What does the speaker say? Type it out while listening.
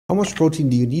How much protein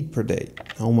do you need per day?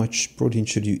 How much protein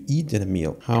should you eat in a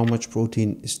meal? How much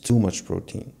protein is too much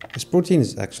protein? Is protein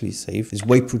actually safe? Is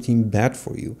whey protein bad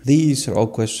for you? These are all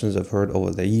questions I've heard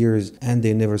over the years and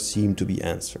they never seem to be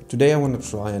answered. Today I want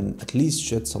to try and at least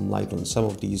shed some light on some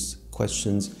of these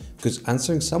questions, because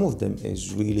answering some of them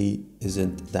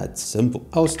isn't that simple.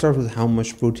 I'll start with how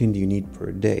much protein do you need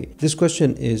per day? This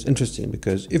question is interesting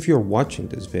because if you're watching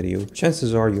this video,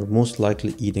 chances are you're most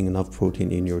likely eating enough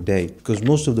protein in your day, because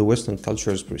most of the Western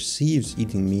cultures perceives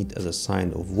eating meat as a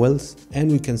sign of wealth, and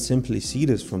we can simply see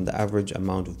this from the average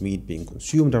amount of meat being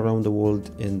consumed around the world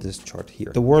in this chart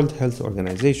here. The World Health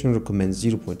Organization recommends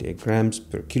 0.8 grams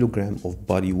per kilogram of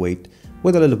body weight,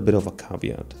 with a little bit of a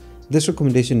caveat. This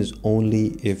recommendation is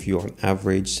only if you're an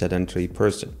average sedentary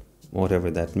person,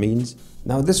 whatever that means.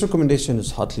 Now, this recommendation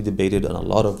is hotly debated and a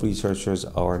lot of researchers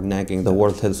are nagging the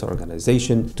World Health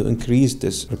Organization to increase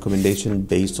this recommendation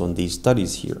based on these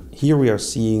studies here. Here we are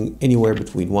seeing anywhere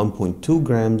between 1.2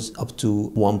 grams up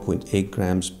to 1.8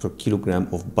 grams per kilogram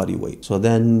of body weight. So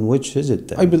then which is it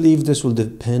then? I believe this will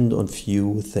depend on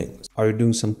few things. Are you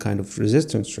doing some kind of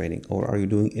resistance training, or are you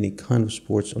doing any kind of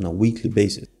sports on a weekly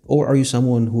basis? Or are you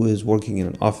someone who is working in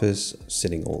an office,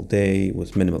 sitting all day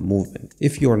with minimum movement?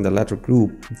 If you're in the latter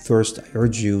group, first I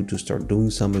urge you to start doing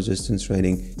some resistance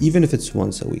training, even if it's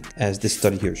once a week. As this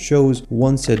study here shows,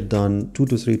 one set done 2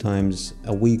 to 3 times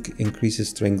a week increases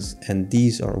strength, and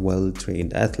these are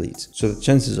well-trained athletes. So the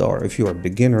chances are, if you're a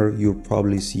beginner, you'll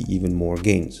probably see even more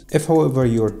gains. If, however,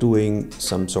 you're doing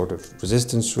some sort of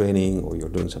resistance training or you're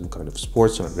doing some kind of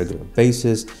sports on a regular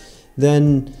basis,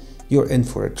 then you're in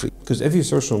for a treat. Because if you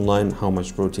search online, how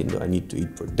much protein do I need to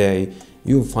eat per day,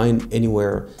 you'll find a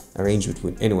range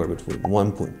between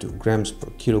 1.2 grams per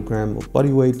kilogram of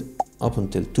body weight up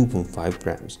until 2.5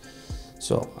 grams.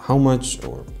 So how much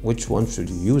or which one should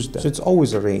you use then? So it's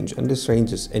always a range, and this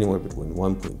range is anywhere between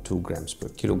 1.2 grams per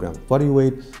kilogram of body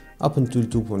weight up until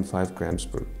 2.5 grams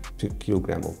per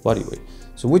kilogram of body weight.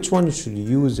 So which one should you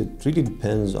use? It really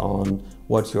depends on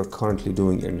what you're currently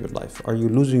doing in your life. Are you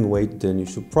losing weight? Then you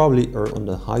should probably err on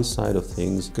the high side of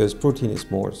things, because protein is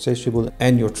more satiable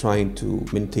and you're trying to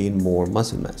maintain more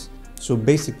muscle mass. So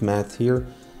basic math here,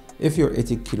 if you're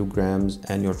 80 kilograms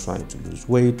and you're trying to lose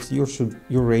weight,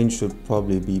 your range should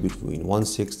probably be between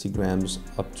 160 grams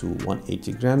up to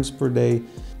 180 grams per day.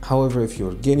 However, if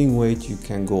you're gaining weight, you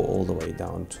can go all the way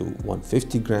down to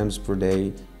 150 grams per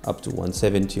day up to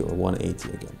 170 or 180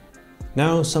 again.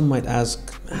 Now, some might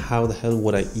ask, how the hell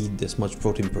would I eat this much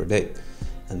protein per day?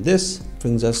 And this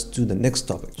brings us to the next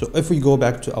topic. So if we go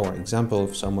back to our example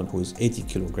of someone who is 80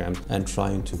 kilograms and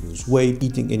trying to lose weight,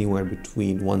 eating anywhere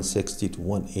between 160 to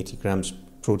 180 grams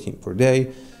protein per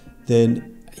day,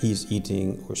 then he's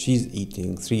eating or she's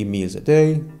eating 3 meals a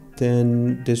day,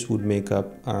 then this would make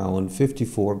up around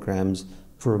 54 grams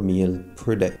per meal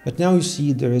per day. But now you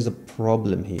see there is a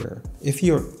problem here. If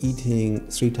you're eating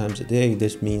 3 times a day,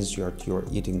 this means you're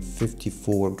eating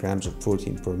 54 grams of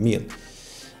protein per meal.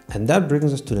 And that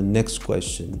brings us to the next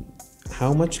question.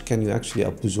 How much can you actually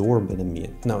absorb in a meal?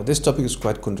 Now, this topic is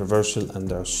quite controversial and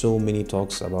there are so many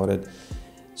talks about it.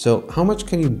 So how much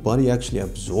can your body actually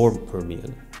absorb per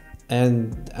meal?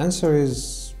 And the answer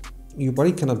is, your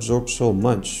body can absorb so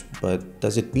much, but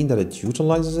does it mean that it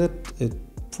utilizes it? It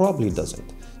probably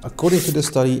doesn't. According to this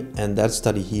study and that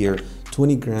study here,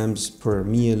 20 grams per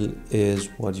meal is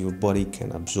what your body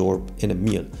can absorb in a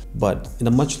meal. But in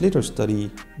a much later study,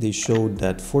 they showed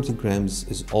that 40 grams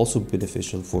is also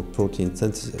beneficial for protein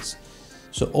synthesis.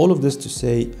 So all of this to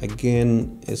say,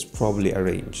 again, is probably a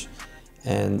range.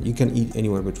 And you can eat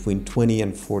anywhere between 20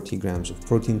 and 40 grams of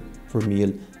protein per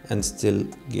meal and still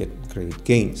get great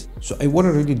gains. So I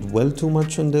wouldn't really dwell too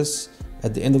much on this.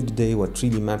 At the end of the day, what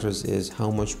really matters is how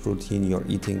much protein you're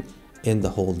eating in the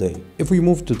whole day. If we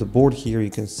move to the board here, you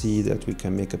can see that we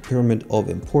can make a pyramid of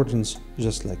importance,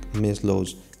 just like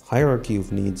Maslow's hierarchy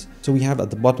of needs. So we have at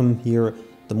the bottom here,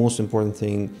 the most important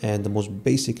thing and the most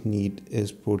basic need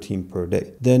is protein per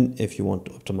day. Then if you want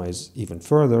to optimize even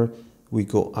further, we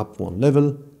go up one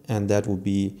level, and that will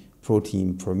be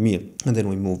protein per meal. And then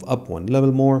we move up one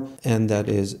level more, and that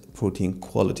is protein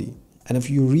quality. And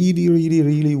if you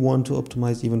really want to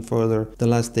optimize even further, the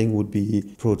last thing would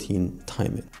be protein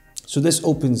timing. So this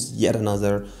opens yet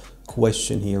another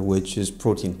question here, which is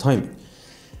protein timing.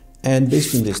 And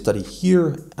based on this study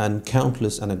here and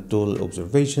countless anecdotal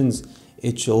observations,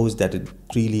 it shows that it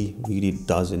really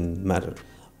doesn't matter.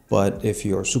 But if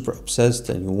you're super obsessed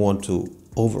and you want to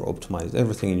over-optimize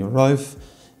everything in your life,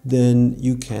 then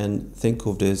you can think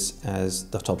of this as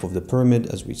the top of the pyramid,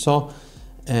 as we saw,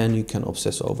 and you can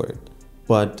obsess over it.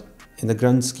 But in the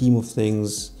grand scheme of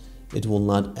things, it will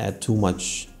not add too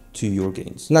much to your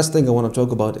gains. Last thing I want to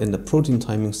talk about in the protein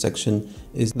timing section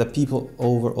is that people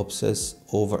over obsess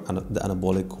over the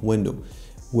anabolic window,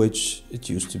 which it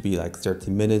used to be like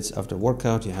 30 minutes after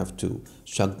workout. You have to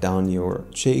chug down your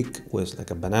shake with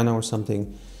like a banana or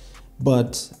something.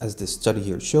 But as this study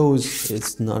here shows,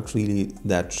 it's not really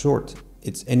that short.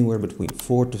 It's anywhere between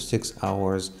 4 to 6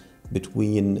 hours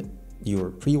between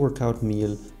your pre-workout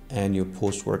meal and your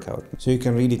post-workout. So you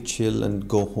can really chill and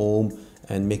go home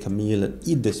and make a meal and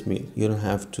eat this meal. You don't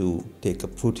have to take a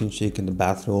protein shake in the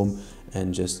bathroom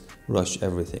and just rush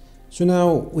everything. So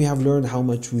now we have learned how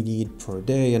much we need per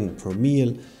day and per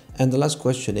meal. And the last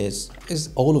question is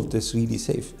all of this really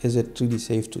safe? Is it really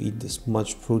safe to eat this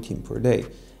much protein per day?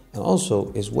 And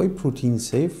also, is whey protein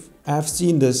safe? I've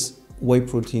seen this whey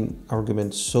protein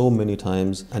argument so many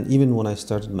times, and even when I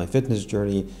started my fitness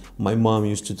journey, my mom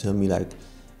used to tell me like,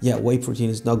 yeah, whey protein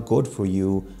is not good for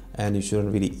you and you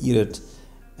shouldn't really eat it.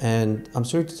 And I'm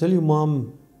sorry to tell you,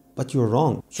 mom, but you're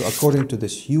wrong. So according to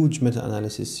this huge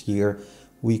meta-analysis here,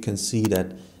 we can see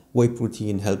that whey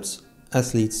protein helps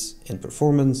athletes in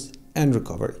performance and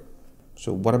recovery.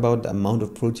 So what about the amount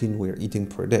of protein we're eating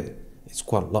per day? It's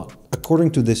quite a lot.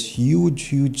 According to this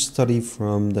huge study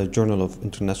from the Journal of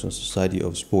International Society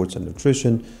of Sports and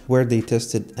Nutrition, where they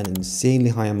tested an insanely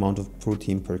high amount of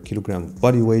protein per kilogram of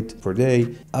body weight per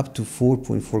day, up to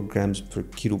 4.4 grams per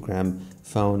kilogram,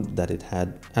 found that it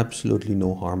had absolutely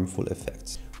no harmful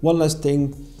effects. One last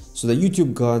thing, so the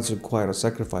YouTube gods require a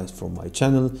sacrifice from my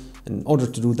channel. In order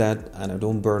to do that, and I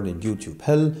don't burn in YouTube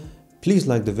hell, please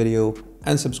like the video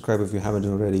and subscribe if you haven't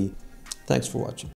already. Thanks for watching.